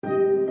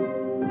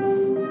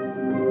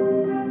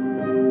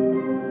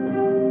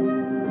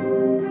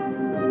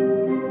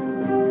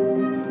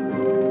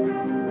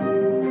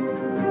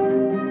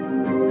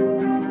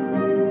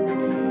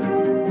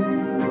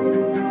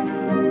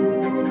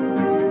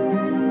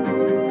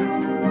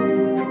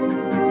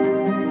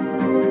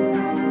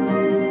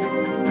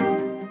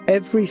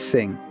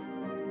everything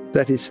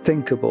that is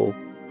thinkable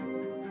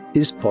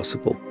is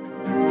possible.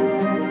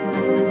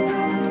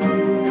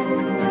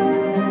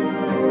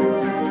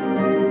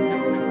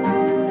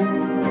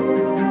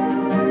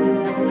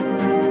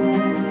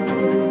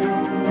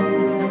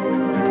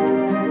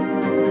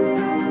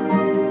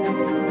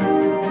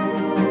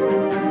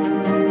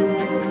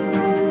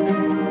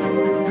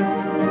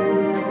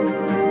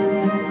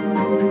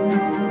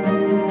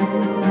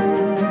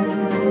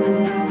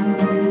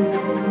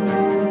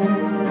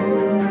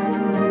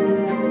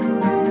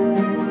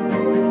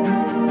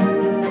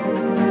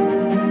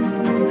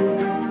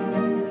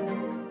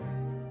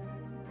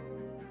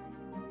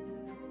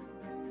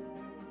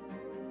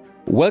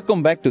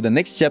 Welcome back to the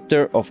next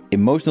chapter of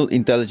Emotional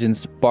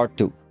Intelligence Part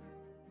 2.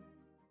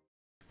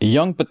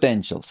 Young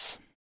Potentials.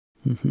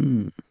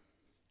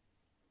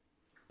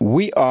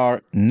 We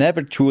are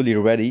never truly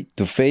ready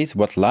to face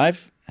what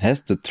life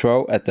has to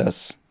throw at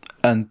us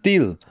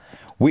until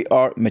we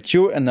are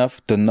mature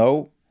enough to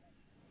know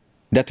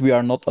that we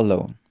are not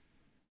alone.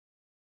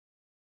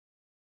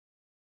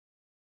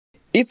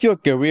 If your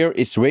career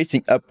is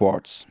racing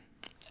upwards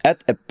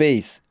at a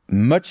pace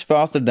much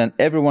faster than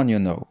everyone you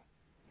know,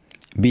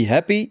 be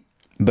happy,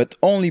 but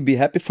only be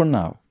happy for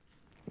now.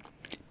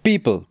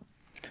 People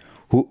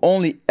who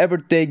only ever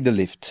take the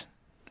lift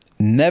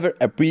never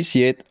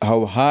appreciate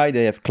how high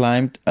they have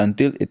climbed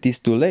until it is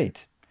too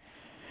late.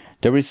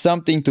 There is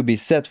something to be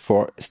said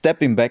for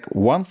stepping back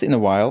once in a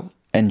while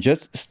and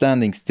just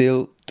standing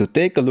still to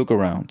take a look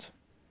around.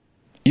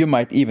 You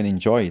might even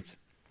enjoy it.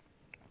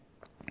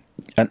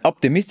 An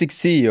optimistic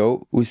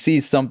CEO who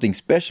sees something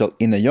special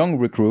in a young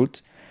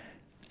recruit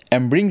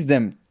and brings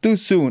them too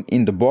soon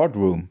in the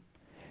boardroom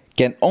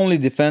can only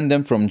defend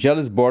them from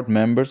jealous board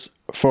members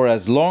for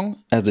as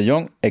long as the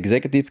young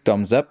executive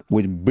comes up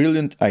with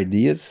brilliant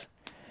ideas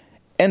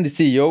and the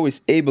CEO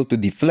is able to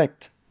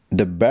deflect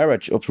the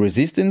barrage of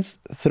resistance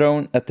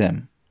thrown at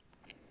them.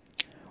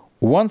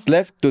 Once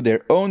left to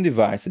their own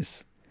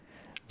devices,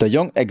 the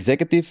young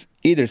executive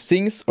either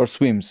sinks or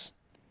swims,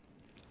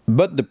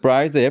 but the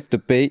price they have to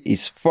pay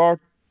is far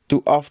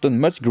too often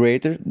much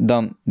greater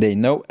than they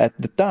know at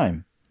the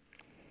time.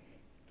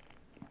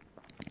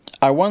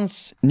 I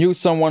once knew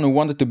someone who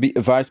wanted to be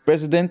a vice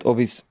president of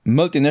his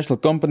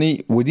multinational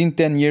company within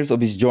 10 years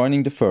of his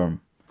joining the firm,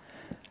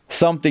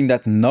 something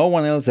that no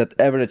one else had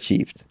ever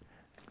achieved.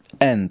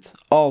 And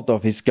although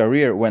his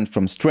career went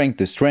from strength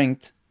to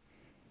strength,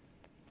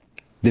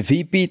 the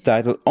VP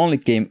title only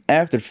came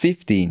after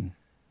 15,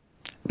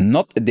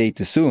 not a day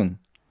too soon,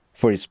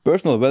 for his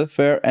personal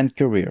welfare and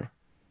career.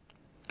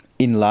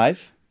 In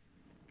life,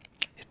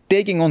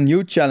 taking on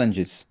new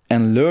challenges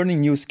and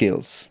learning new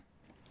skills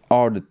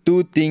are the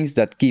two things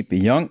that keep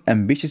young,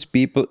 ambitious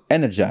people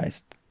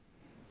energized.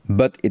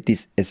 But it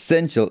is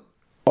essential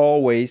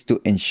always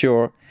to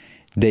ensure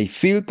they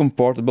feel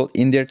comfortable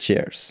in their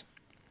chairs.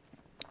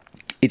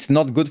 It's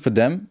not good for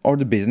them or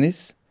the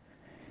business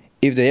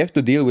if they have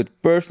to deal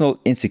with personal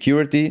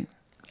insecurity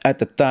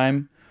at a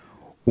time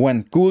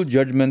when cool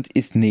judgment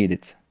is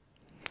needed.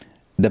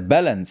 The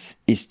balance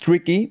is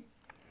tricky,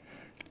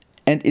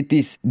 and it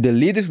is the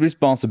leader's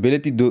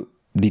responsibility to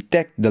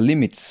detect the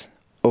limits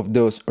of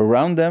those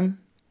around them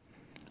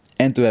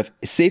and to have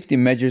safety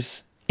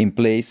measures in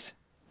place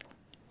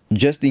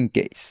just in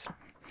case.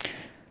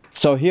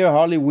 So here,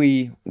 Harley,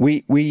 we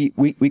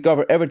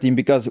cover everything,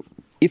 because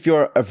if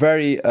you're a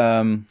very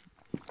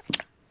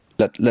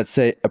let's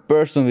say a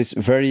person who is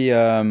very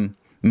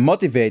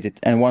motivated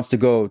and wants to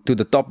go to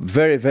the top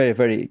very, very,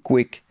 very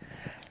quick,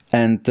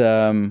 and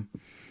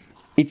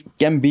it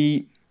can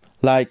be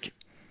like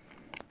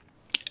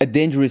a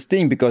dangerous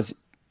thing, because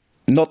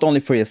not only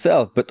for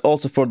yourself, but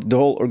also for the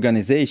whole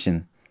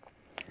organization.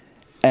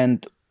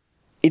 And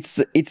it's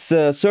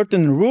a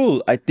certain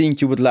rule I think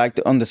you would like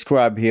to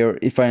undescribe here,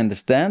 if I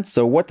understand.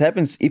 So what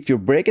happens if you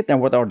break it, and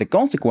what are the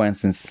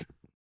consequences?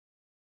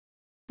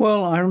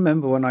 Well, I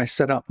remember when I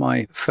set up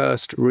my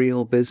first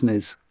real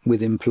business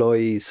with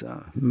employees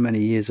many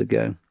years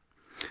ago,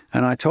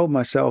 and I told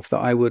myself that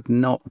I would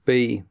not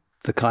be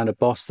the kind of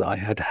boss that I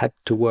had had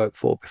to work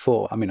for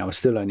before. I mean, I was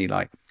still only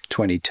like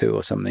 22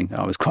 or something.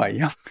 I was quite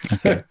young.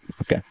 So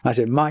Okay. I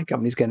said, my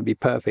company's going to be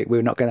perfect.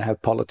 We're not going to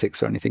have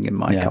politics or anything in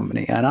my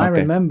company. And I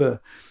remember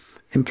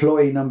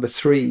employee number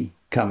 3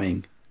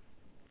 coming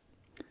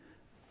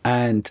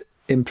and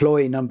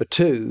employee number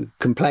 2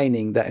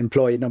 complaining that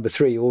employee number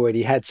 3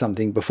 already had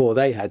something before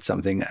they had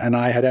something. And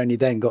I had only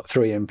then got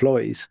 3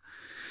 employees.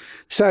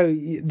 So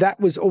that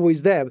was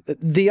always there.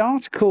 The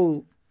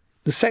article,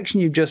 the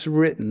section you've just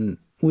written,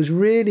 was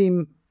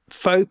really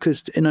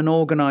focused in an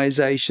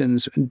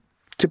organization's,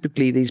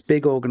 typically these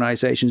big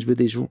organizations with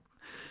these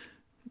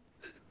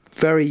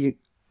very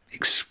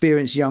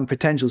experienced young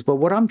potentials. But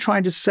what I'm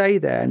trying to say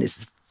there, and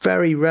it's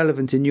very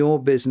relevant in your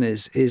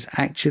business, is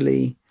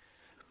actually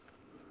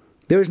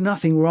there is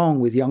nothing wrong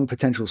with young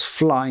potentials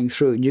flying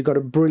through. And you've got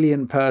a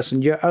brilliant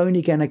person. You're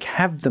only going to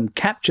have them,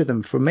 capture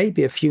them for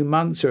maybe a few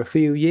months or a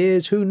few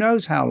years, who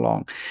knows how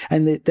long.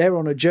 And they're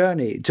on a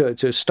journey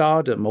to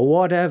stardom or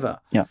whatever.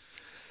 Yeah.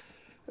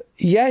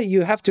 Yeah,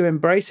 you have to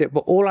embrace it.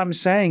 But all I'm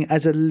saying,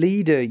 as a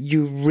leader,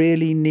 you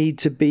really need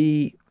to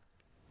be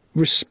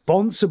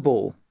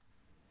responsible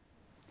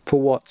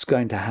for what's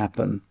going to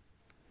happen.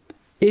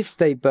 If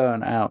they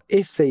burn out,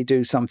 if they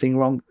do something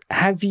wrong,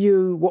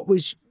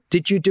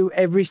 did you do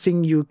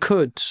everything you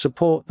could to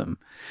support them?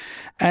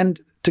 And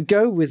to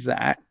go with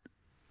that,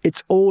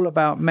 it's all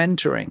about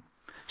mentoring.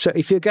 So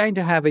if you're going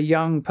to have a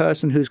young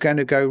person who's going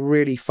to go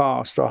really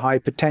fast or high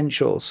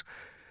potentials,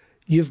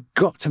 you've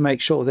got to make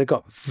sure they've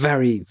got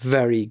very,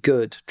 very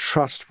good,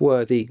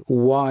 trustworthy,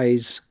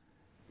 wise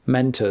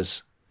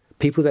mentors,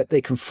 people that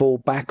they can fall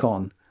back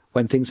on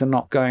when things are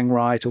not going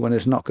right or when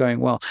it's not going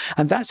well.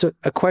 And that's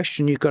a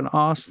question you can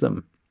ask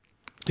them.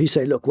 You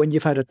say, look, when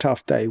you've had a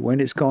tough day, when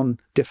it's gone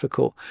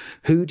difficult,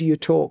 who do you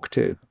talk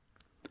to?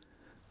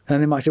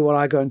 And they might say, well,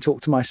 I go and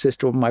talk to my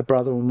sister or my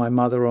brother or my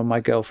mother or my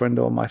girlfriend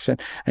or my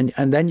friend.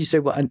 And then you say,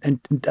 well,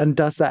 and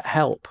does that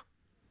help?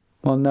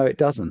 Well, no, it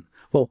doesn't.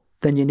 Well,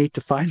 then you need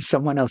to find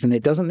someone else. And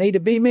it doesn't need to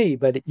be me,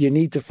 but you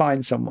need to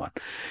find someone.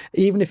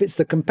 Even if it's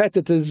the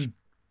competitor's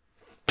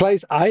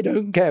place, I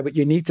don't care, but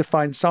you need to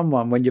find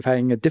someone when you're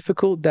having a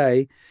difficult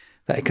day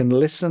that can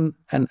listen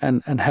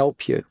and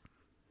help you.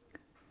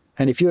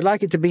 And if you'd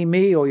like it to be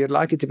me, or you'd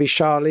like it to be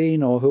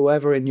Charlene or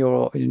whoever in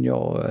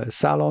your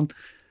salon,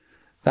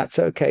 that's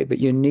okay. But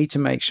you need to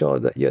make sure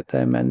that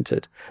they're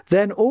mentored.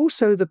 Then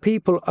also the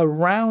people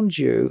around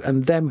you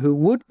and them who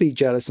would be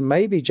jealous and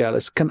may be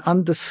jealous can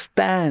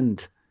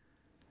understand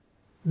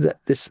that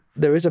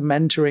there is a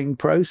mentoring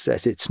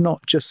process. It's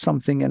not just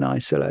something in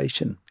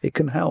isolation. It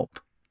can help.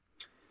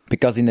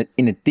 Because in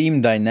a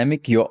team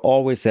dynamic, you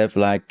always have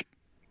like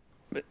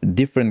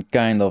different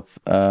kind of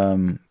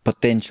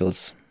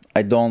potentials.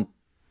 I don't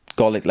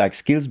call it like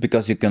skills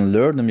because you can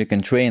learn them, you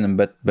can train them,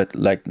 but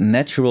like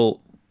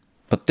natural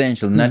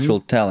potential, natural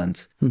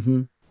talent.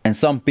 Mm-hmm. And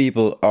some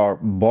people are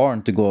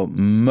born to go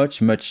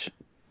much, much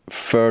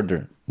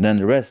further than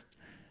the rest.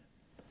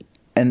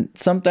 And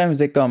sometimes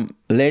they come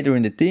later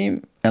in the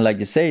team, and like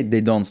you say,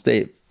 they don't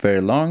stay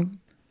very long,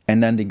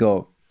 and then they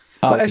go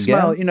out but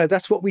Ismail, again.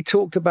 That's what we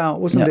talked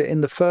about, wasn't it, in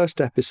the first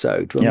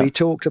episode, when we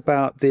talked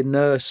about the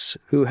nurse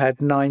who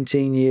had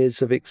 19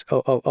 years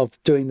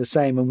of doing the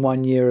same and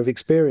 1 year of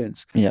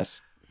experience. Yes.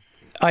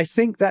 I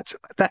think that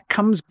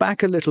comes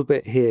back a little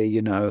bit here,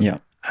 Yeah.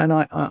 And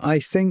I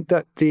think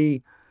that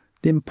the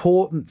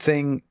important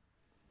thing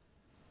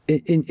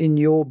in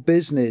your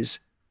business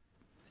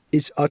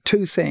are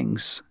two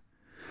things.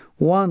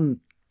 One,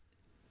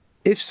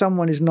 if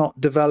someone is not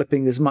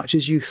developing as much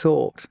as you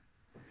thought,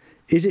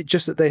 is it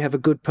just that they have a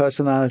good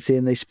personality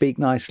and they speak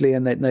nicely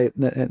and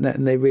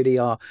they really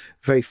are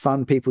very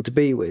fun people to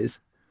be with,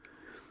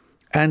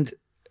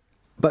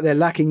 but they're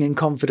lacking in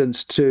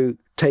confidence to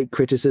take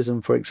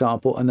criticism, for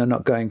example, and they're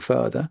not going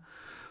further?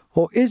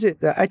 Or is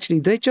it that actually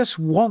they just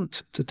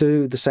want to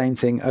do the same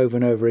thing over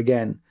and over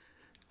again?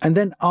 And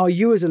then are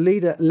you as a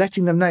leader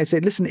letting them know, say,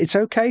 listen, it's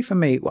okay for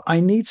me. I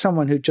need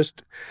someone who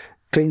just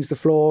cleans the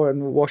floor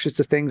and washes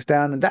the things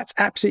down, and that's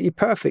absolutely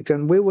perfect.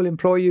 And we will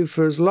employ you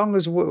for as long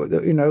as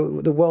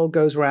the world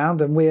goes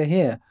round and we're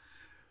here.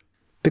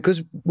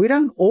 Because we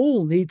don't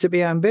all need to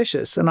be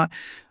ambitious.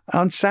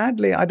 And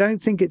sadly, I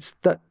don't think it's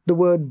that the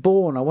word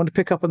born. I want to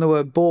pick up on the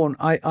word born.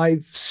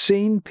 I've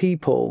seen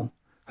people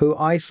who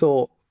I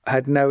thought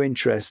had no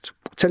interest.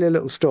 I'll tell you a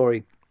little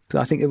story,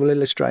 because I think it will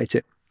illustrate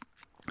it.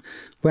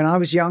 When I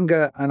was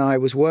younger and I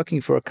was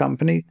working for a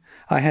company,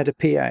 I had a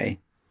PA.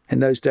 In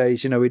those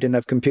days, we didn't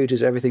have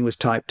computers. Everything was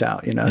typed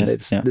out.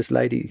 This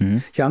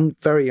lady,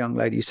 very young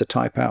lady, used to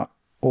type out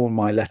all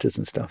my letters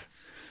and stuff.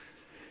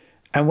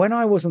 And when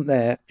I wasn't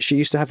there, she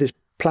used to have this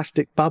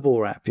plastic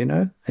bubble wrap,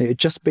 It had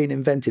just been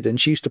invented,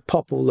 and she used to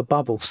pop all the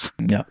bubbles.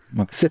 Yeah.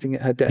 Okay. Sitting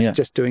at her desk,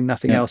 just doing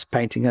nothing else,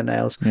 painting her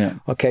nails,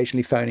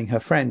 occasionally phoning her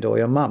friend or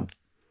your mum.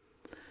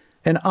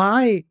 And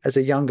I, as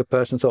a younger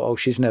person, thought, oh,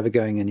 she's never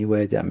going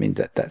anywhere. I mean,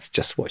 that's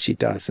just what she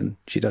does, and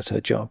she does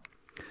her job.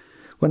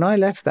 When I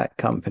left that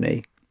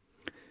company,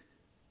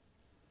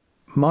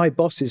 my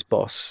boss's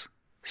boss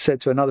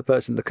said to another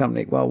person in the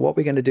company, well, what are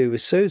we going to do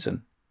with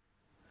Susan?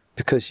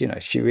 Because,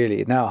 she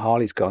really, now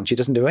Harley's gone, she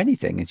doesn't do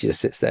anything, and she just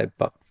sits there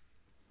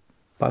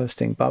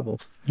bursting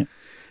bubbles. Yeah.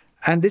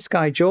 And this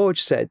guy,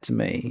 George, said to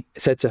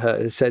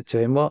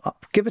him, well,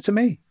 give her to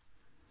me.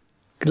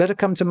 Let her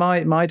come to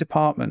my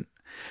department.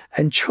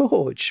 And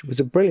George was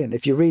brilliant.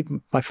 If you read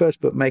my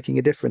first book, Making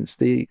a Difference,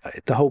 the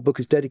whole book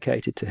is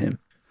dedicated to him.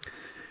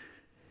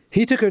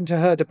 He took her into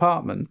her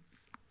department,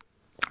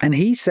 and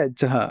he said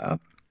to her,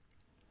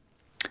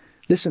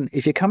 listen,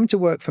 if you're coming to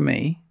work for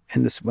me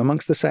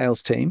amongst the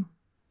sales team,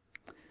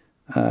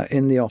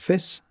 in the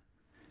office,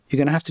 you're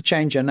going to have to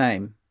change your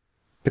name,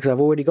 because I've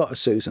already got a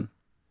Susan.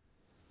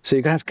 So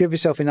you're going to have to give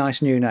yourself a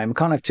nice new name. I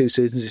can't have two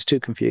Susans, it's too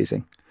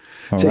confusing.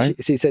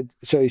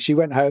 So she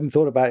went home,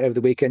 thought about it over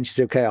the weekend. She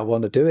said, okay, I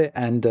want to do it.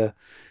 And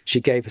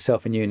she gave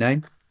herself a new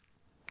name.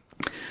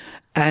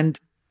 And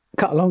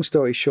cut a long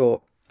story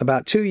short,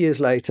 about 2 years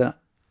later,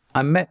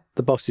 I met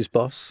the boss's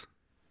boss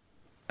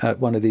at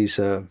one of these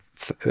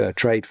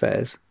trade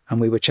fairs.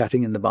 and we were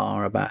chatting in the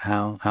bar about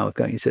how it's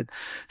going. He said,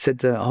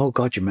 oh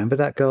God, you remember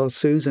that girl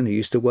Susan who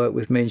used to work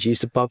with me and she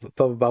used to pop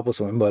bubbles?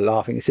 And we were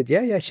laughing. He said,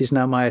 yeah, she's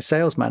now my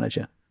sales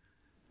manager.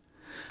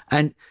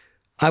 And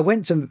I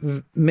went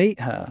to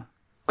meet her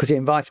because he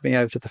invited me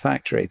over to the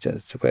factory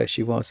to where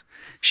she was.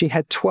 She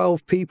had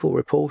 12 people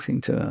reporting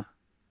to her.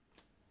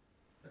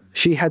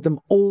 She had them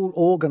all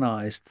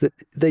organized.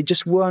 They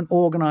just weren't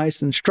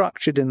organized and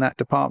structured in that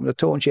department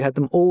at all. And she had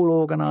them all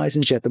organized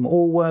and she had them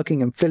all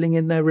working and filling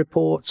in their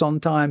reports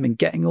on time and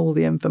getting all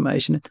the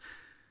information.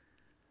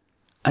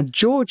 And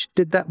George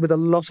did that with a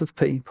lot of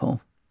people.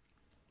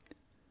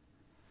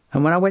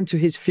 And when I went to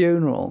his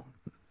funeral,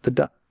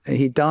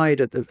 he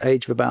died at the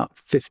age of about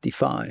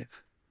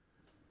 55.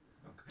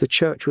 The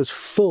church was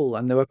full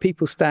and there were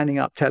people standing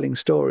up telling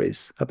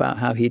stories about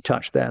how he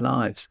touched their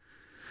lives.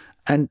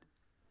 And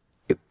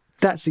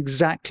that's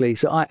exactly,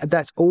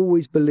 that's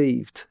always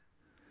believed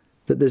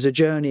that there's a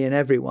journey in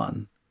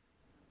everyone,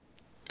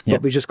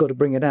 but we just got to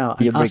bring it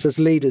out. And us as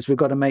leaders, we've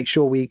got to make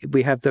sure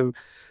we have the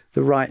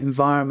right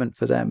environment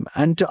for them.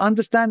 And to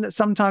understand that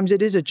sometimes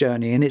it is a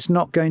journey and it's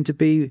not going to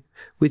be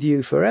with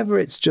you forever.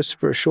 It's just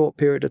for a short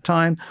period of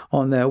time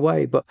on their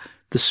way. But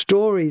the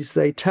stories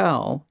they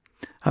tell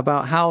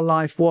about how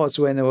life was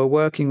when they were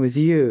working with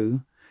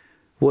you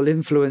will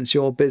influence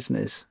your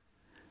business.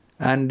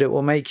 And it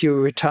will make you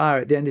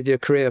retire at the end of your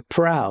career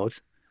proud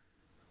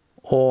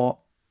or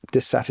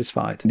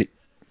dissatisfied.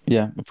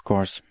 Yeah, of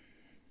course.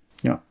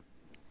 Yeah.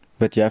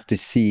 But you have to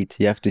see it.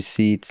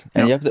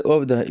 And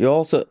you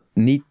also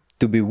need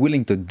to be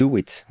willing to do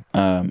it.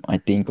 I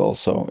think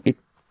also.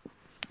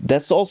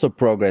 That's also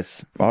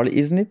progress, Harley,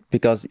 isn't it?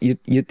 Because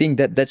you think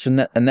that's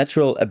a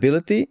natural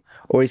ability,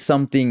 or is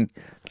something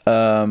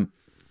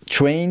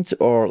trained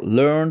or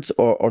learned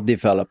or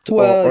developed?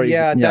 Well,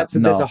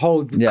 there's a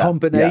whole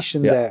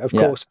combination there, of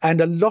course. And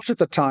a lot of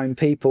the time,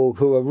 people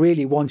who are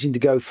really wanting to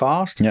go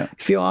fast,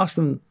 if you ask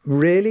them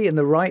really in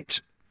the right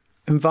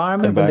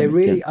environment when they're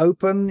really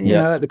open, you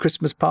know, at the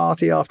Christmas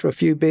party after a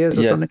few beers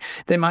or something,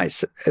 they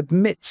might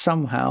admit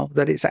somehow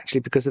that it's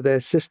actually because of their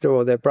sister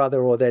or their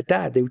brother or their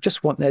dad. They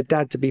just want their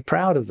dad to be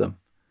proud of them.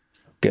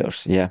 Of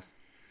course,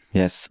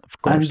 yes,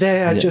 of course. And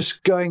they are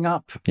just going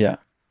up,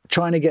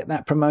 trying to get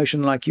that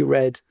promotion like you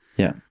read.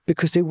 Yeah.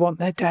 Because they want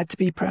their dad to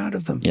be proud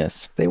of them.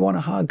 Yes. They want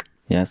a hug.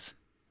 Yes.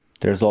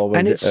 There's always...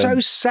 And it's so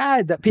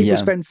sad that people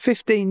spend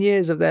 15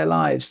 years of their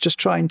lives just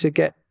trying to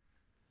get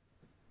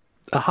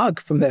a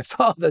hug from their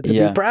father to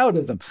be proud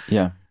of them.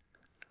 Yeah.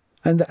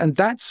 And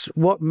that's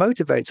what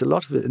motivates a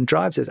lot of it and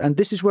drives it. And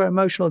this is where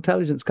emotional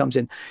intelligence comes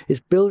in,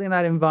 is building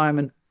that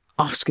environment,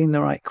 asking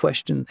the right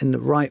question in the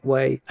right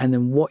way, and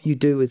then what you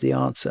do with the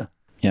answer.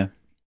 Yeah.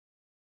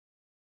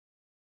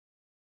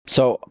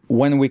 So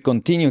when we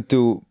continue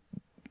to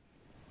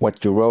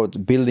what you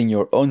wrote, building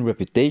your own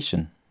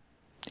reputation,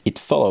 it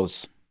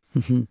follows.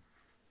 Mm-hmm.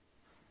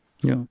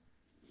 Yeah.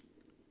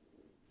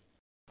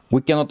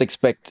 We cannot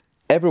expect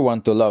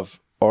everyone to love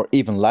or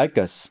even like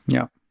us.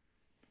 Yeah.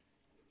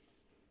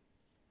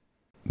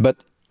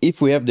 But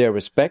if we have their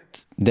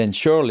respect, then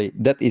surely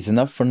that is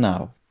enough for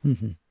now.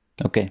 Mm-hmm.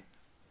 Okay.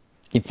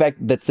 In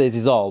fact, that says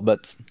it all,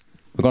 but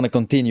we're going to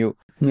continue.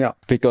 Yeah.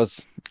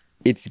 Because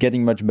it's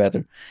getting much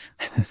better.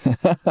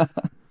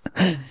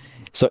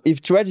 So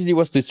if tragedy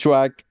was to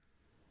strike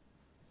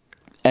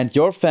and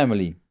your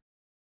family,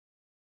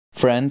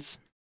 friends,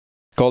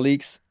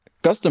 colleagues,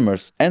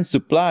 customers and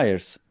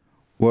suppliers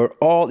were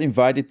all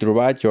invited to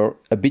write your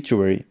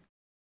obituary,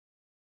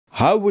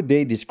 how would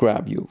they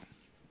describe you?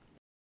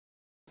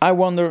 I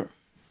wonder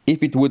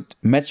if it would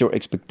match your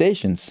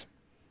expectations.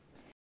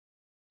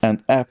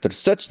 And after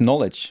such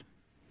knowledge,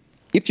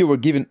 if you were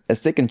given a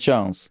second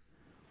chance,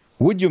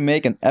 would you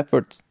make an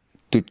effort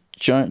to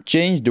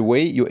change the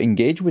way you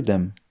engage with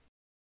them?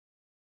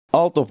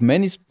 Although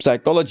many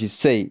psychologists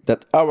say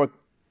that our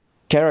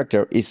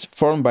character is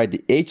formed by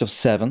the age of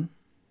 7,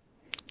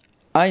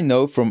 I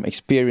know from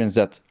experience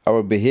that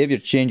our behavior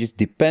changes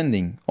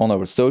depending on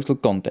our social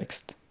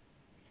context.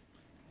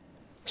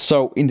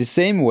 So, in the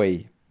same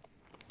way,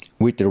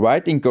 with the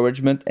right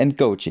encouragement and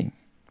coaching,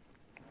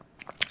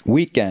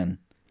 we can,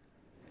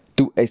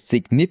 to a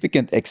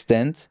significant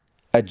extent,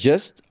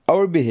 adjust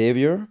our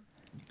behavior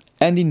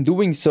and in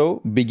doing so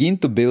begin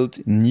to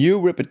build new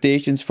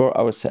reputations for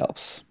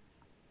ourselves.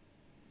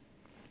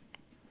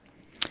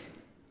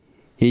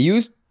 He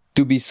used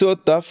to be so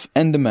tough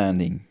and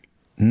demanding.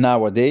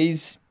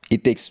 Nowadays, he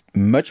takes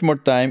much more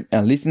time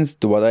and listens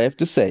to what I have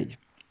to say.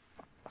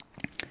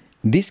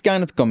 This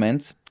kind of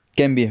comment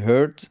can be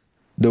heard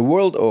the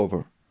world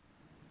over.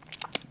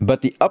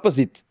 But the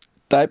opposite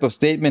type of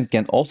statement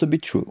can also be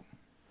true.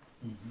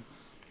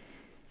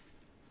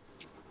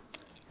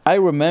 I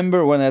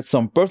remember when I had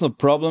some personal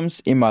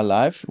problems in my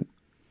life,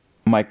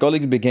 my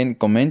colleagues began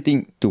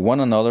commenting to one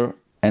another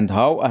and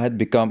how I had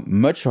become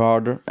much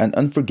harder and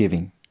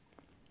unforgiving.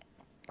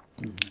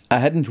 I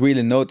hadn't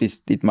really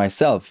noticed it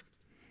myself,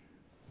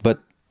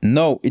 but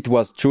no, it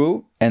was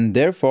true, and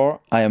therefore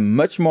I am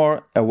much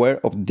more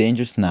aware of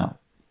dangers now.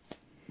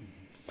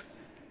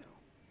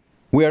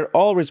 We are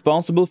all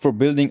responsible for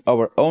building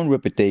our own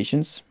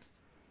reputations,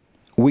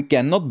 we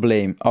cannot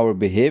blame our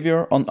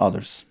behavior on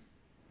others.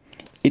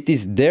 It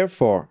is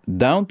therefore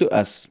down to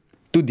us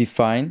to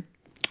define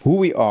who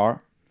we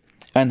are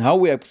and how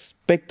we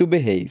expect to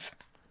behave.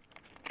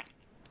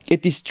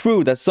 It is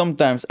true that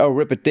sometimes our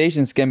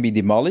reputations can be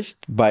demolished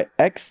by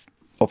acts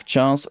of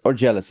chance or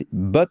jealousy,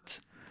 but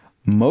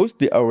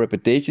mostly our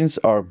reputations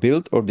are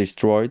built or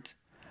destroyed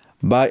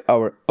by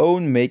our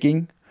own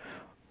making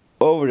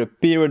over a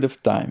period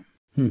of time.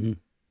 Mm-hmm.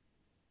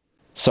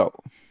 So,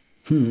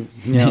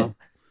 yeah.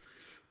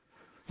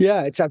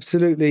 Yeah, it's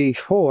absolutely.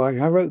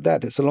 I wrote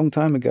that. It's a long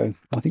time ago.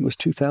 I think it was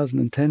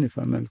 2010, if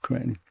I remember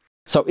correctly.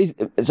 So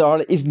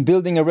is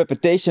building a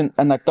reputation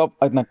an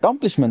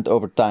accomplishment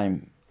over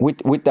time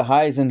with the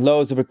highs and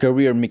lows of a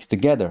career mixed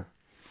together?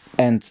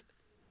 And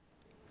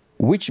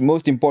which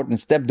most important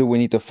step do we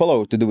need to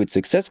follow to do it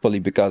successfully?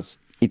 Because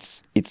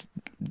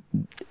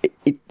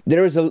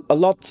there is a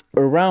lot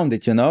around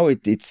it, you know.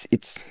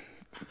 It's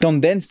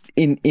condensed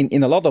in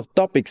a lot of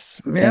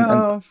topics.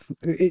 Yeah,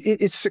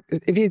 it's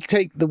if you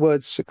take the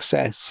word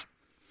success,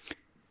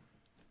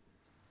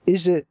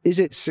 is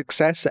it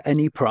success at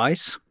any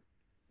price?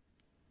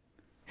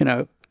 You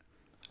know,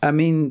 I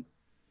mean,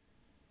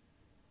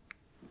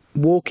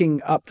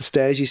 walking up the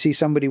stairs, you see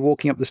somebody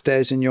walking up the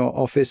stairs in your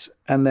office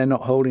and they're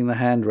not holding the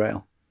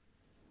handrail.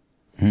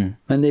 And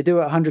they do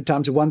it 100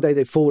 times, and one day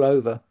they fall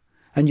over,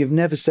 and you've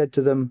never said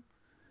to them,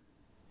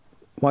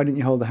 why didn't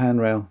you hold the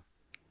handrail?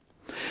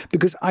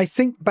 Because I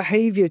think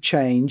behavior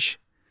change,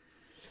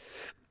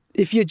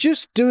 if you're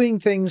just doing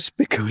things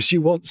because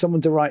you want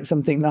someone to write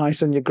something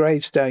nice on your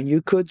gravestone,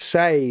 you could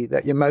say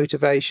that your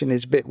motivation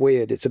is a bit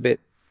weird, it's a bit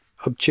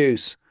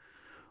obtuse.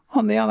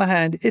 On the other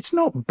hand, it's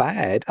not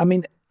bad. I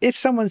mean, if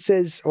someone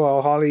says,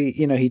 well, Holly,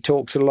 you know, he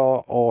talks a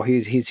lot, or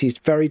he's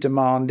very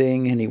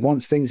demanding and he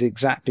wants things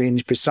exactly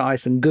and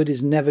precise, and good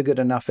is never good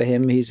enough for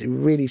him. He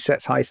really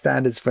sets high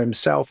standards for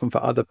himself and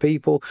for other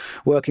people.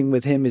 Working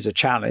with him is a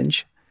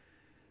challenge.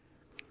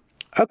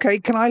 Okay,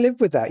 can I live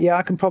with that? Yeah,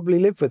 I can probably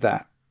live with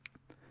that.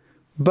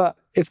 But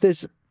if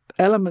there's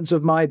elements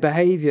of my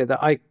behavior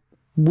that I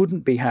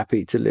wouldn't be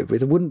happy to live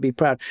with, I wouldn't be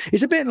proud.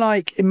 It's a bit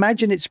like,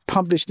 imagine it's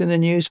published in a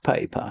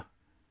newspaper.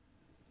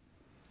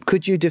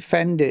 Could you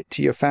defend it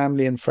to your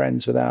family and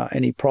friends without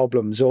any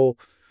problems? Or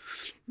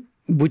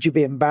would you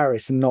be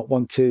embarrassed and not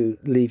want to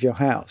leave your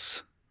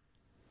house?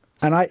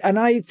 And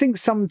I think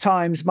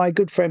sometimes my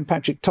good friend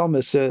Patrick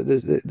Thomas,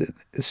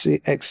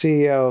 the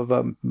ex-CEO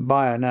of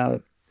Bayer, now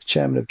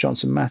chairman of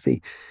Johnson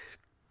Matthey,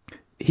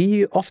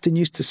 he often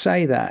used to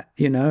say that,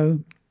 you know,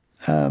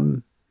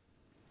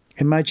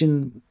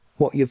 imagine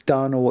what you've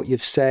done or what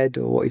you've said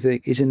or what you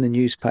think is in the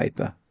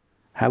newspaper.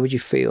 How would you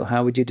feel?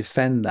 How would you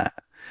defend that?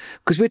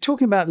 Because we're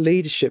talking about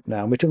leadership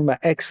now. We're talking about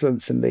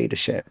excellence in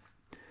leadership.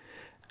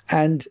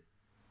 And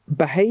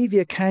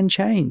behavior can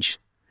change.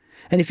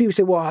 And if people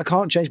say, well, I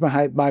can't change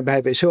my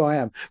behavior, it's who I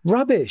am.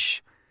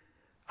 Rubbish.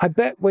 I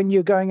bet when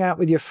you're going out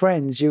with your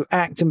friends, you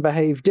act and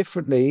behave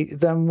differently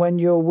than when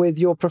you're with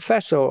your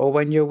professor, or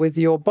when you're with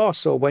your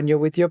boss, or when you're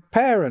with your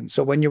parents,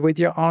 or when you're with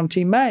your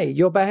Auntie May.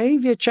 Your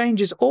behavior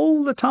changes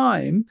all the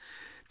time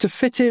to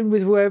fit in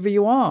with whoever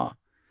you are.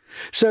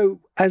 So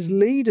as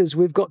leaders,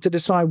 we've got to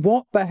decide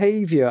what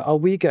behavior are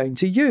we going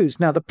to use.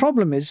 Now, the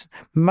problem is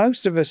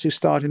most of us who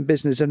start in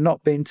business have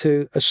not been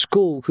to a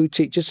school who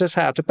teaches us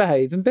how to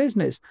behave in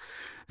business.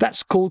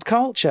 That's called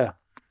culture.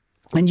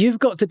 And you've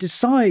got to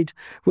decide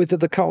whether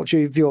the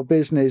culture of your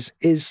business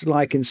is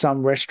like in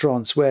some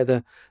restaurants where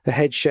the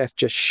head chef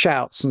just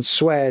shouts and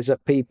swears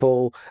at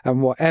people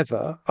and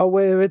whatever, or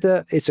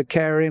whether it's a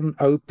caring,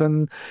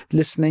 open,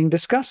 listening,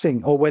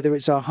 discussing, or whether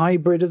it's a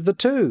hybrid of the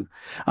two.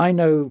 I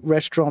know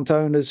restaurant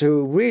owners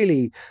who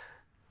really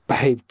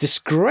behave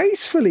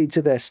disgracefully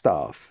to their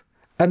staff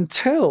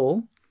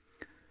until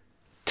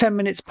 10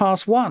 minutes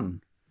past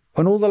 1.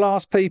 When all the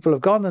last people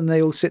have gone and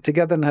they all sit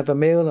together and have a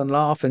meal and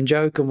laugh and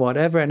joke and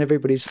whatever, and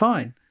everybody's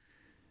fine.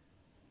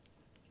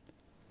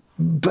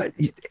 But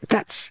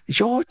that's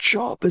your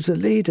job as a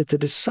leader to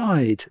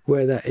decide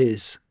where that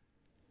is.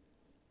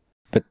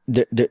 But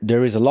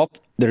there is a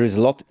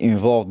lot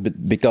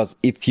involved, because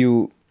if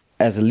you,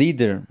 as a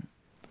leader,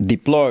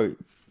 deploy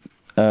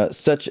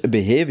such a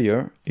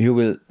behavior, you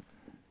will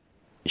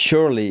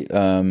surely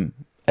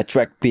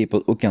attract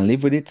people who can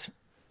live with it,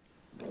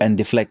 and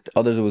deflect.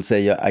 Others will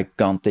say, yeah, I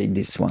can't take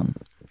this one.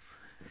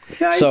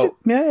 Yeah, so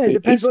it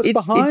depends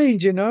what's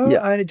behind, you know.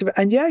 Yeah.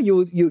 And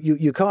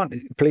you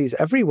can't please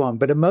everyone,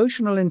 but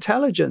emotional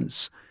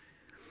intelligence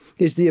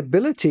is the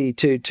ability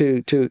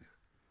to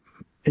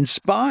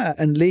inspire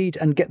and lead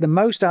and get the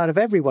most out of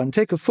everyone.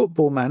 Take a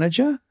football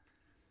manager.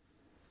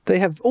 They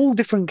have all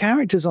different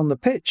characters on the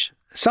pitch.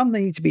 Some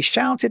need to be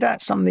shouted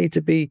at, some need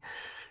to be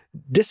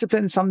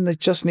disciplined, some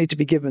that just need to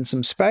be given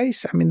some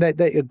space. I mean,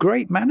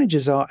 great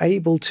managers are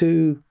able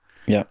to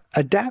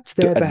adapt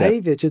their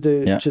behavior to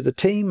the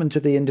team and to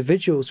the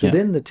individuals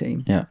within the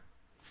team.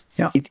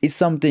 It's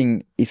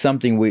something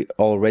we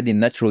already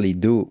naturally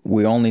do.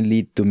 We only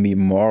need to be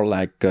more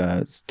like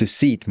to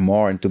see it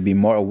more and to be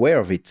more aware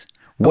of it.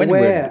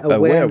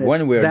 Awareness.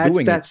 When we're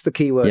doing that's the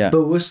key word. Yeah.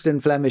 Bewusst in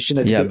Flemish, to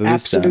be bewusst.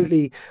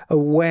 absolutely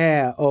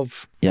aware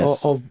of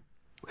Yes. of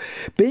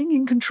being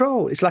in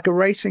control. It's like a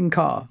racing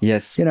car.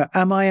 Yes.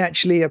 Am I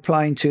actually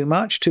applying too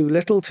much, too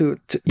little, too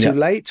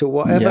late, or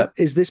whatever?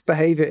 Yeah. Is this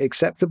behavior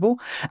acceptable?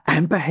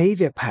 And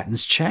behavior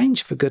patterns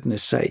change, for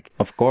goodness sake.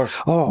 Of course.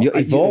 Oh, You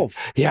evolve.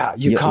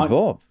 You can't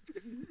evolve.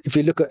 If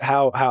you look at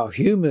how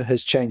humor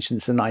has changed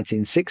since the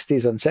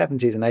 1960s and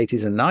 70s and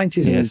 80s and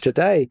 90s, Yes. and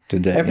today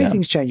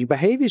everything's yeah. changing.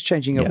 Behavior's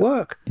changing at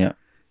work. Yeah.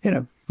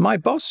 My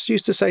boss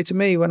used to say to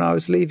me when I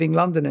was leaving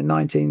London in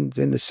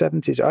the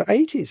 70s or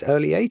 80s,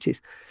 early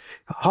 80s,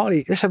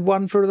 Harley, let's have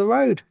one for the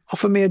road.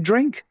 Offer me a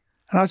drink.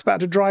 And I was about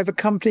to drive a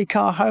company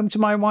car home to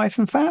my wife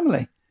and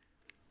family.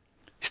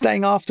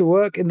 Staying after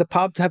work in the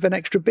pub to have an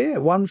extra beer,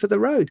 one for the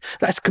road.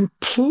 That's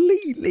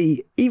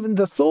completely, even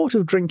the thought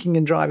of drinking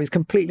and driving is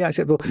completely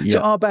acceptable. Yeah. So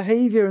our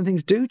behavior and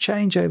things do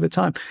change over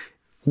time.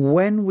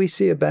 When we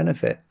see a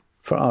benefit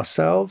for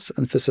ourselves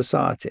and for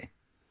society,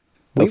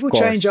 we will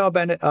change our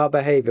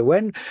behavior.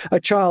 When a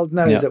child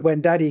knows that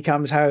when daddy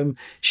comes home,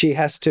 she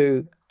has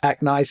to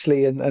act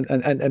nicely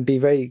and be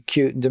very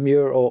cute and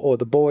demure, or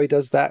the boy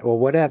does that or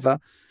whatever,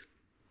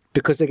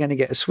 because they're going to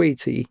get a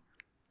sweetie,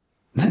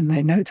 then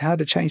they know how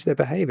to change their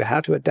behavior, how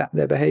to adapt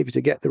their behavior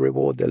to get the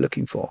reward they're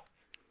looking for.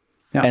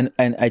 Yeah.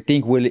 And I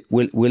think we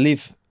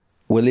live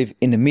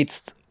in the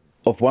midst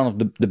of one of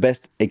the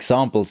best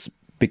examples,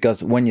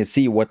 because when you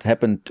see what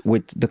happened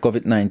with the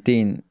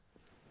COVID-19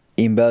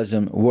 in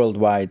Belgium,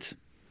 worldwide,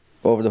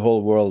 over the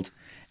whole world,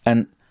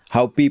 and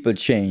how people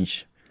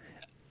change,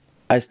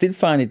 I still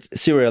find it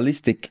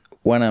surrealistic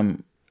when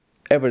I'm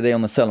every day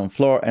on the salon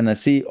floor and I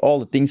see all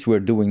the things we're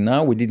doing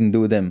now. We didn't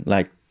do them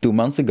like 2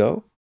 months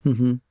ago.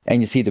 Mm-hmm.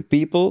 And you see the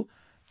people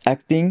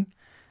acting.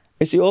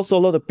 You see also a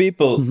lot of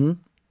people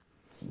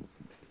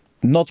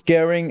not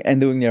caring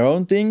and doing their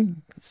own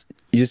thing.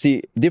 You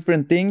see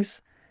different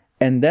things.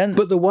 And then...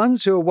 But the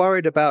ones who are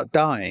worried about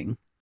dying,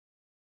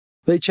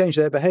 they change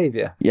their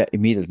behavior. Yeah,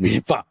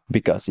 immediately.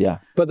 Because.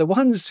 But the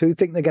ones who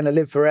think they're going to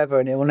live forever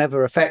and it will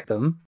never affect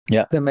them,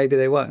 then maybe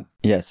they won't.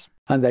 Yes.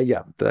 And there you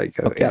go.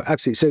 Okay. Yeah,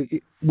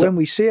 absolutely. So when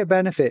we see a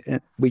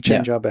benefit, we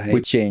change our behavior.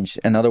 We change.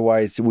 And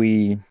otherwise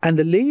we... And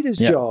the leader's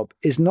job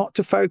is not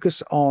to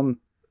focus on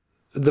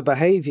the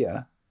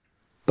behavior,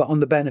 but on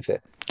the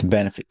benefit. The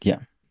benefit,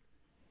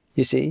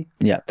 You see?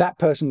 Yeah. That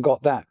person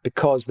got that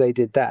because they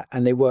did that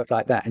and they worked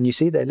like that. And you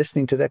see they're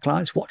listening to their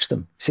clients. Watch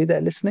them. See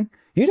they're listening.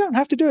 You don't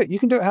have to do it. You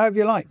can do it however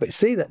you like. But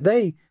see that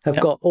they have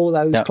got all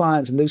those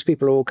clients and those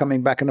people are all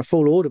coming back in a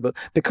full order book.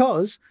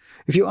 Because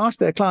if you ask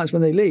their clients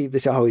when they leave, they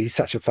say, oh, he's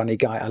such a funny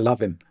guy. I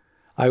love him.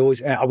 I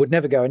would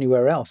never go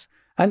anywhere else.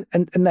 And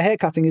the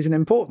haircutting isn't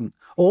important.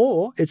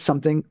 Or it's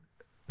something,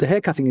 the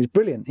haircutting is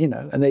brilliant,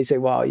 and they say,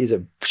 wow, he's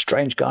a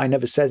strange guy,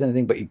 never says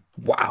anything, but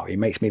he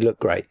makes me look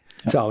great.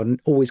 So I'll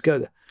always go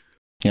there.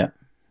 Yeah.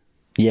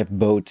 You have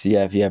both. You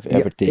have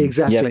everything.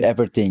 Exactly. You have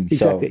everything.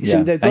 Exactly.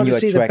 So they've got to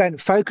see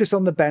focus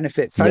on the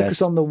benefit,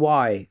 focus on the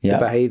why the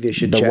behavior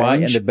should change. The why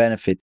and the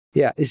benefit.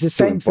 Yeah, it's the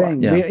same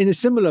thing. Yeah. In a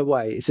similar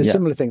way, it's a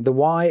similar thing. The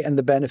why and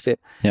the benefit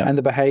and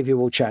the behavior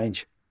will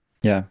change.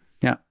 Yeah.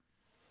 Yeah.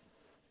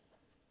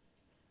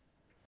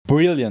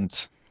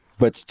 Brilliant,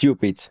 but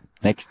stupid.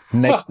 Next.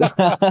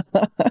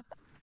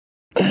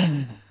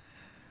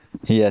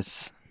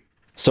 Yes.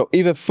 So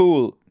if a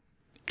fool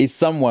is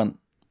someone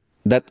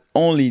that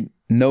only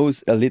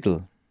knows a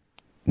little,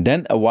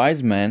 then a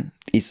wise man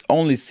is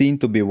only seen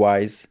to be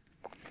wise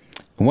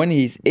when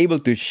he is able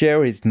to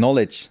share his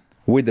knowledge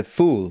with the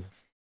fool.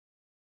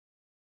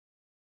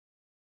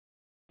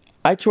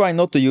 I try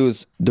not to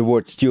use the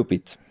word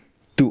stupid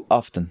too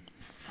often.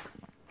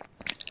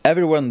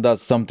 Everyone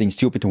does something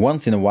stupid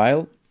once in a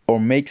while or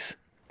makes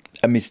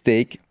a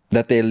mistake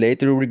that they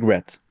later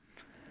regret.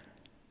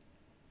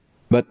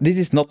 But this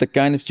is not the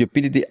kind of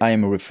stupidity I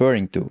am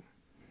referring to.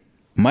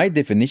 My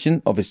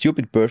definition of a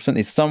stupid person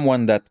is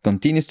someone that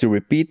continues to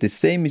repeat the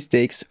same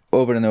mistakes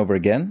over and over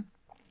again,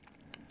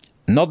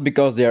 not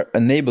because they are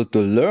unable to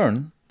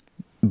learn,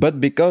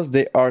 but because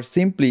they are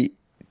simply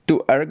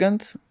too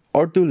arrogant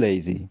or too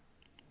lazy.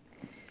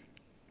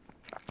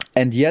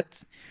 And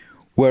yet,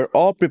 we're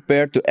all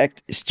prepared to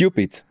act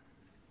stupid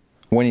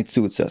when it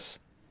suits us.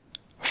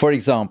 For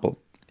example,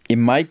 in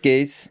my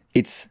case,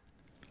 it's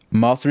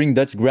mastering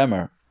Dutch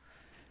grammar.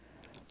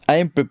 I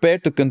am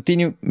prepared to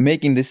continue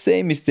making the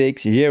same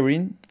mistakes year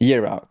in,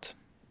 year out.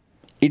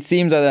 It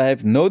seems that I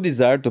have no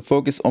desire to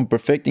focus on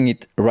perfecting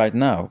it right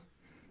now.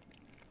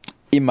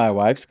 In my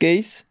wife's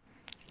case,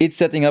 it's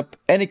setting up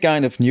any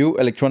kind of new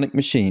electronic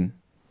machine.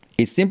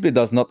 It simply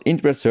does not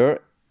interest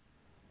her,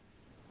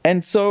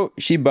 and so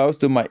she bows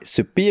to my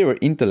superior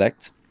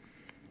intellect,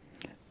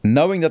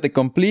 knowing that the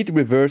complete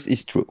reverse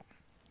is true.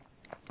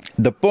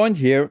 The point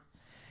here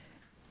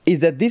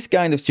is that this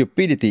kind of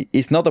stupidity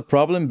is not a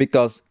problem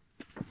because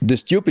the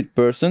stupid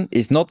person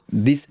is not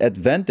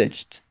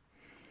disadvantaged.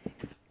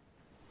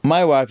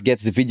 My wife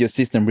gets the video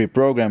system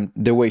reprogrammed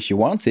the way she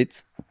wants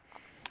it,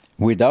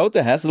 without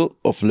the hassle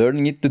of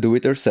learning it to do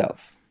it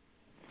herself.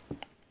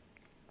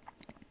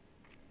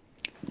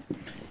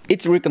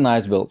 it's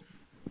recognizable,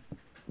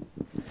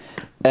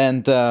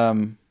 and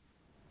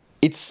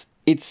it's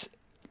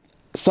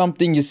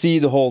something you see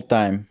the whole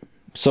time.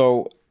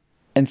 So,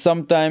 and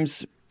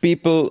sometimes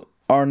people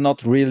are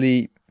not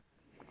really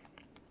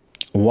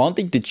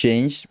wanting to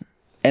change,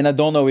 and I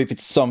don't know if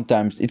it's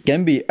sometimes it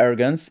can be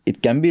arrogance,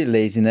 it can be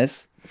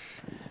laziness,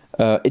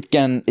 it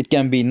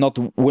can be not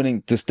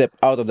willing to step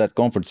out of that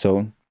comfort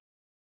zone.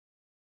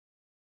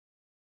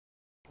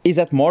 Is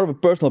that more of a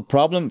personal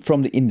problem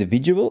from the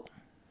individual,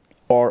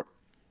 or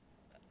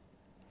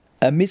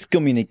a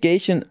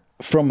miscommunication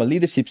from a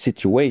leadership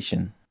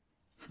situation?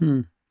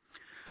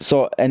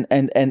 So, and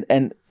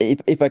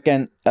if I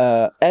can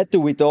add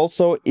to it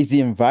also, is the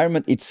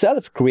environment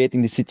itself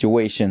creating the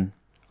situation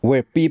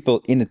where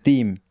people in a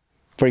team,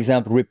 for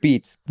example,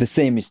 repeat the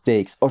same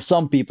mistakes, or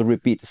some people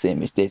repeat the same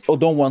mistakes, or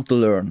don't want to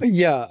learn?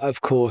 Yeah,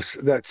 of course.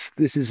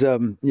 This is a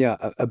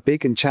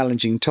big and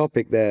challenging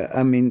topic there.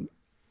 I mean,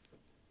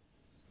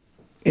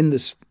 in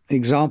this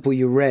example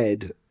you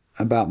read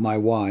about my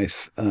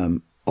wife,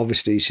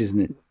 obviously she's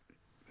an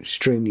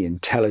extremely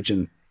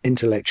intelligent,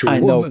 intellectual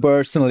woman. I know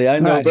personally. I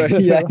know. Right.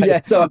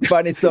 Yeah. So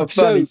funny.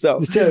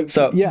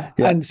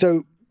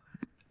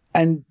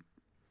 And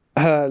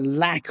her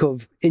lack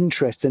of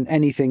interest in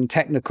anything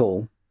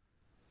technical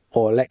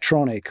or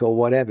electronic or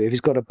whatever. If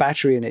it's got a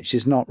battery in it,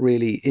 she's not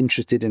really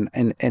interested in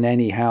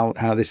any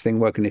how this thing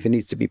works and if it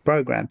needs to be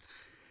programmed.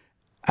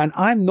 And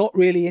I'm not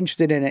really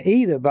interested in it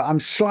either, but I'm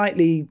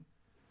slightly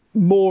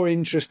more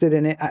interested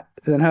in it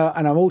than her,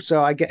 and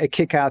I get a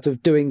kick out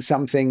of doing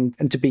something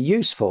and to be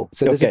useful.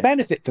 So there's a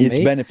benefit for me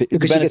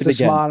because she gets a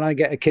smile and I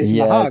get a kiss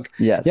and a hug.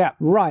 Yes. Yeah,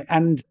 right.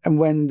 And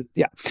when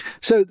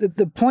so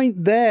the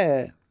point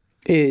there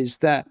is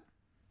that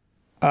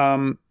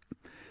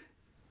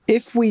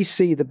if we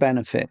see the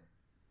benefit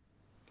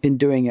in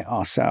doing it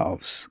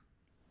ourselves,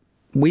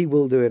 we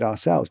will do it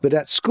ourselves. But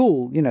at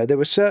school, there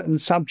were certain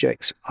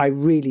subjects I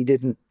really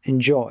didn't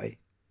enjoy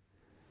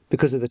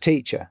because of the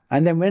teacher.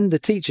 And then when the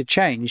teacher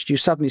changed, you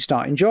suddenly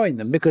start enjoying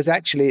them because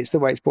actually it's the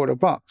way it's brought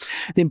apart.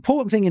 The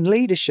important thing in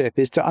leadership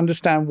is to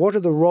understand what are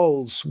the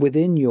roles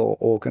within your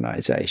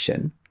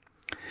organization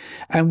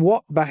and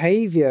what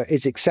behavior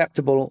is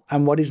acceptable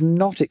and what is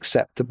not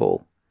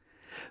acceptable.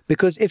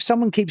 Because if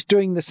someone keeps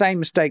doing the same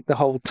mistake the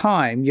whole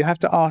time, you have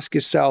to ask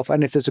yourself,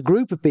 and if there's a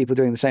group of people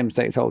doing the same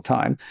mistake the whole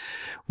time,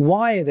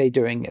 why are they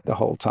doing it the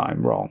whole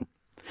time wrong?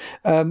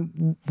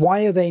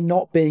 Why are they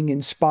not being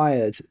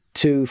inspired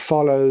to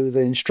follow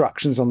the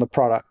instructions on the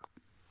product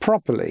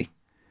properly?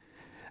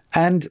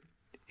 And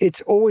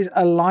it's always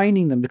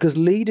aligning them, because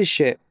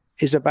leadership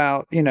is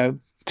about,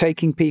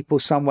 taking people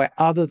somewhere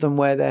other than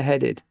where they're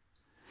headed.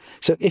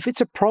 So if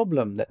it's a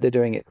problem that they're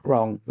doing it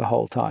wrong the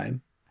whole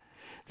time,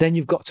 then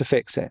you've got to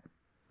fix it.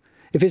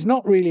 If it's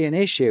not really an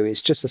issue,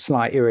 it's just a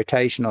slight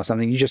irritation or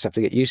something, you just have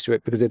to get used to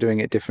it because they're doing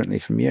it differently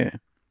from you.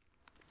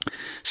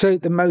 So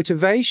the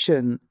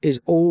motivation is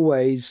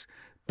always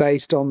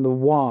based on the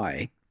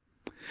why.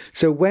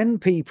 So when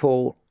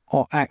people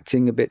are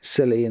acting a bit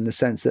silly in the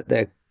sense that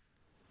they're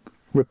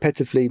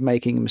repetitively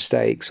making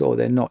mistakes, or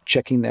they're not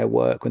checking their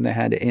work when they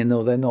hand it in,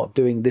 or they're not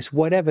doing this,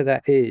 whatever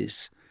that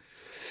is,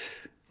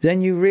 then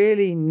you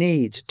really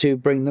need to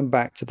bring them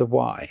back to the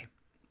why.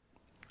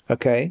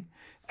 Okay?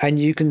 And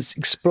you can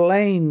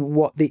explain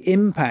what the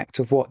impact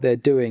of what they're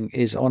doing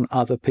is on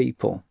other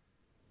people.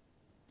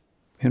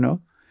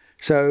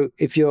 So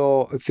if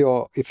your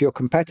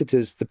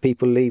competitors, the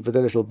people leave with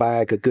a little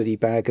bag, a goodie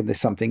bag, and there's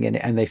something in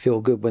it, and they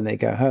feel good when they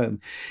go home,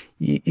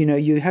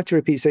 you have to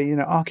repeat, say,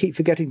 I'll keep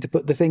forgetting to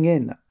put the thing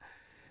in.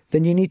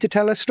 Then you need to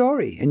tell a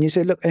story. And you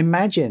say, look,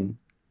 imagine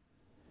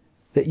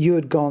that you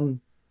had gone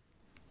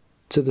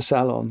to the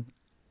salon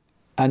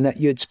and that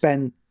you'd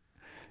spent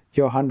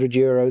your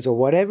 €100 or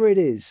whatever it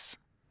is,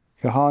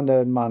 your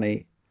hard-earned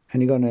money,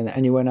 and you gone in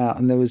and you went out,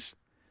 and there was,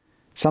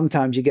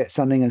 sometimes you get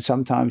something and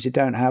sometimes you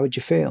don't. How would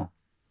you feel?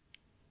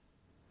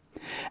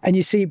 And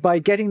you see, by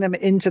getting them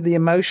into the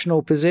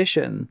emotional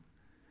position,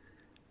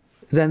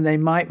 then they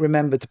might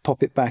remember to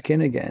pop it back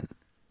in again.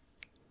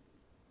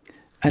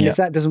 And if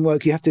that doesn't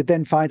work, you have to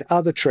then find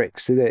other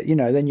tricks. So that,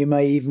 then you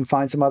may even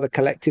find some other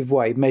collective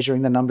way,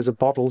 measuring the numbers of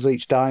bottles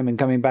each time and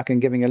coming back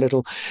and giving a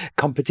little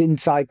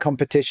inside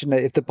competition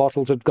if the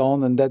bottles had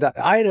gone. And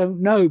I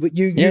don't know, but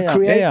you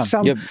create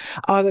some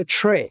other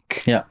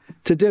trick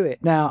to do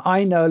it. Now,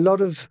 I know a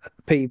lot of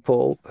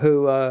people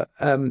who are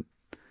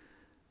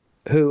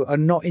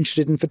not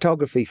interested in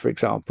photography, for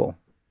example.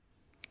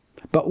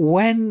 But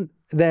when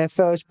their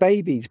first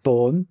baby's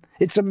born,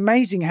 it's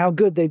amazing how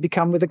good they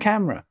become with a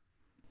camera.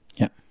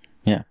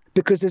 Yeah.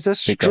 Because there's a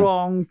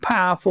strong,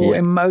 powerful,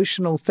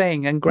 emotional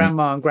thing, and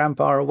grandma and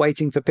grandpa are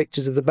waiting for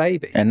pictures of the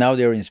baby. And now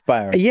they're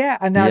inspired. Yeah,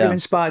 and now they're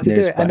inspired to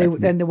do it,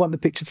 and they want the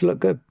picture to look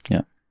good.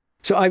 Yeah.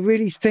 So I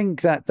really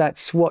think that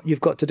that's what you've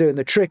got to do. And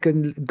the trick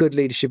in good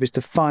leadership is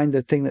to find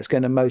the thing that's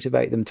going to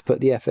motivate them to put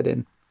the effort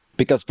in.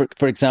 Because,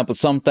 for example,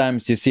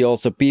 sometimes you see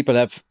also people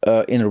have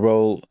in a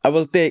role. I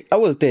will take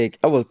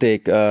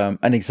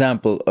an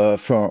example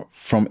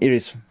from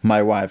Iris,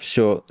 my wife.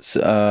 So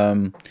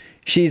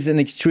she's an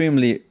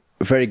extremely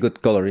very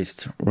good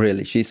colorist,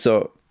 really. She's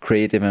so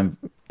creative and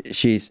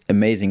she's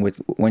amazing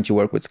when she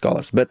works with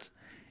colors. But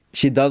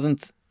she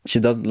doesn't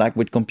like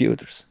with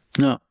computers.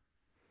 No.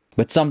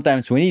 But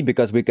sometimes we need,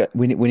 because we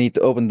need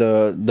to open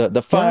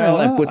the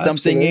file and put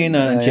something in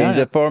and change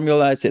the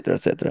formula, etc.,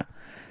 etc.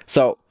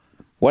 So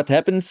what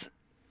happens?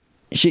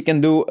 She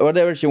can do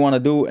whatever she want to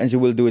do, and she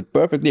will do it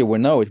perfectly. We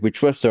know it. We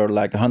trust her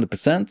like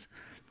 100%.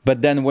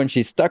 But then when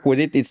she's stuck with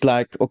it, it's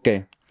like,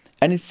 okay.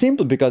 And it's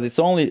simple because it's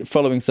only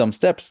following some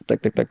steps,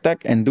 tack, tack, tack,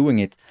 tack, and doing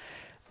it.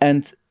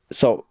 And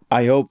so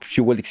I hope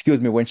she will excuse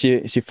me when she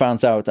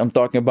finds out I'm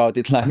talking about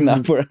it like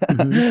now.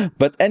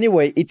 But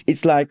anyway,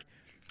 it's like,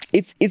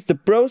 it's the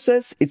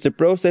process. It's a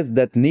process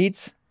that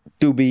needs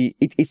to be.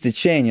 It's a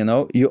chain, you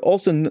know. You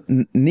also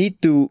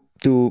need to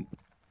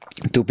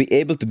be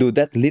able to do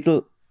that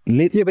little.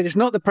 Yeah, but it's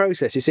not the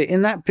process. You see,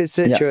 in that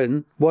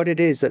position, what it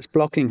is that's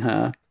blocking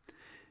her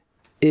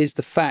is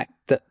the fact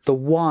that the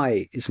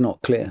why is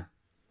not clear.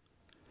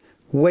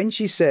 When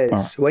she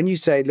says, when you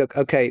say, look,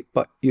 okay,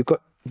 but you've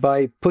got,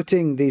 by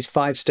putting these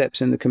 5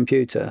 steps in the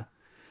computer,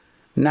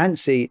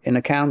 Nancy in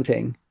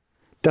accounting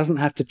doesn't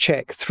have to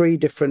check 3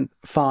 different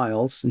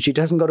files, and she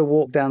doesn't got to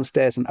walk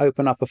downstairs and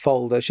open up a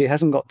folder. She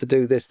hasn't got to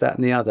do this, that,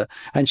 and the other,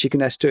 and she can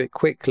just do it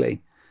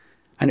quickly.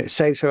 And it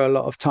saves her a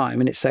lot of time,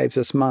 and it saves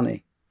us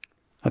money.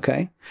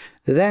 Okay?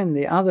 Then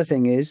the other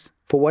thing is,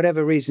 for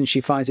whatever reason she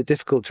finds it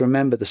difficult to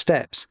remember the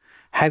steps,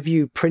 have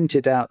you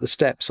printed out the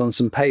steps on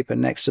some paper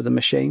next to the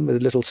machine with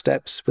the little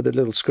steps, with the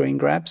little screen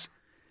grabs?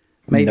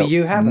 Maybe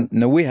you haven't.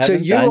 No, we haven't. So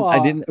you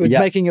are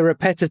making a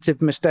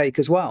repetitive mistake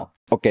as well.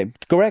 Okay,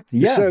 correct.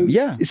 Yeah, so,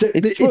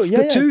 it's true. It's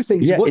the two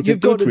things. Yeah, what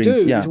you've got to do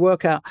is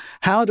work out,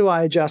 how do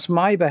I adjust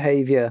my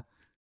behavior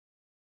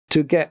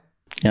to get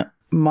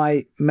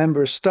my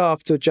member of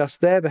staff to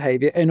adjust their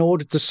behavior in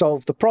order to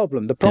solve the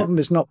problem. The problem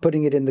is not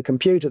putting it in the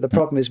computer. The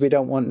problem is we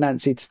don't want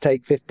Nancy to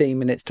take 15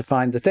 minutes to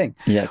find the thing.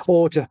 Yes.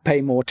 Or to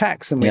pay more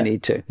tax than we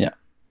need to. Yeah.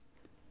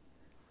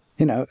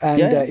 You know,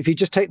 and if you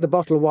just take the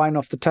bottle of wine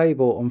off the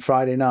table on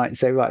Friday night and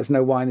say, right, there's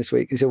no wine this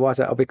week. You say, why is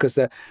that? Oh, because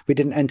we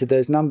didn't enter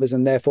those numbers,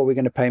 and therefore we're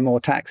going to pay more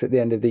tax at the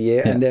end of the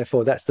year, and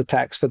therefore that's the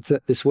tax for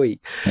this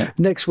week. Yeah.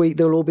 Next week,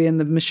 they'll all be in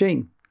the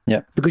machine.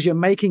 Yeah. Because you're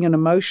making an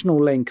emotional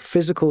link,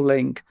 physical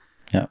link,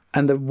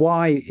 and the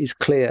why is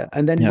clear.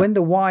 And then when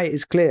the why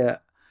is clear,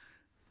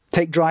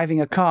 take driving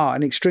a car,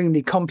 an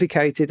extremely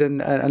complicated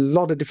and a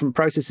lot of different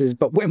processes.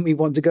 But when we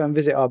want to go and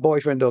visit our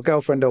boyfriend or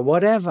girlfriend or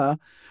whatever,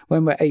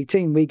 when we're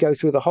 18, we go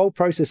through the whole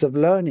process of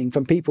learning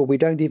from people we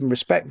don't even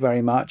respect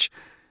very much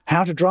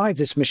how to drive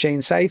this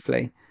machine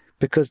safely,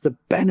 because the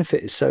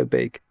benefit is so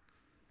big.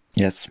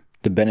 Yes,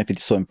 the benefit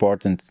is so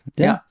important.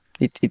 Yeah.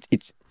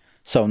 It's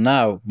so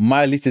now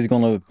my list is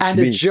going to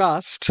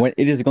adjust. When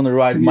it is going to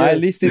write, my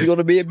list is going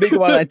to be a big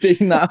one, I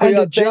think now. And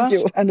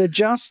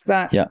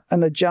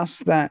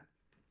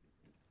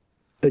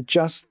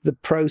adjust the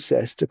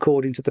process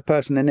according to the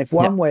person. And if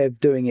one way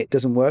of doing it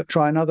doesn't work,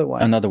 try another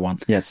way. Another one,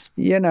 yes.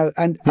 You know,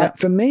 and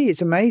for me,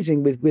 it's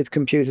amazing with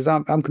computers.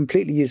 I'm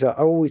completely user.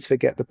 I always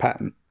forget the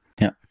pattern.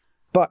 Yeah.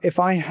 But if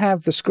I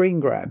have the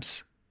screen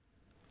grabs,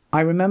 I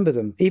remember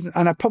them,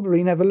 and I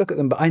probably never look at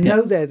them, but I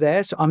know they're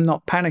there, so I'm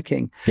not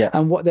panicking. Yeah.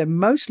 And what they're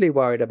mostly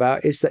worried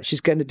about is that she's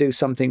going to do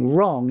something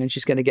wrong and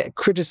she's going to get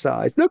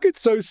criticized. Look,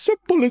 it's so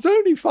simple. It's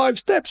only 5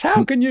 steps.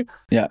 How can you?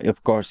 Yeah,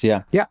 of course.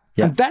 Yeah.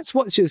 And that's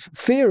what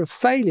fear of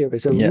failure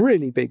is a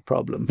really big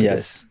problem for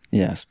this.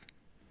 Yes.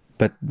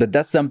 But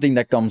that's something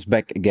that comes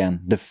back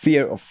again. The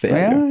fear of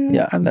failure.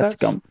 Yeah. And that's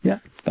come.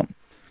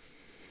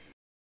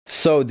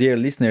 So, dear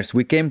listeners,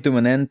 we came to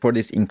an end for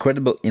this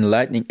incredible,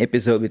 enlightening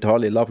episode with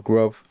Harley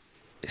Lovegrove.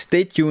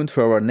 Stay tuned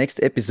for our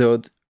next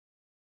episode.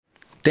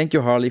 Thank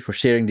you, Harley, for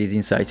sharing these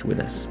insights with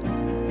us.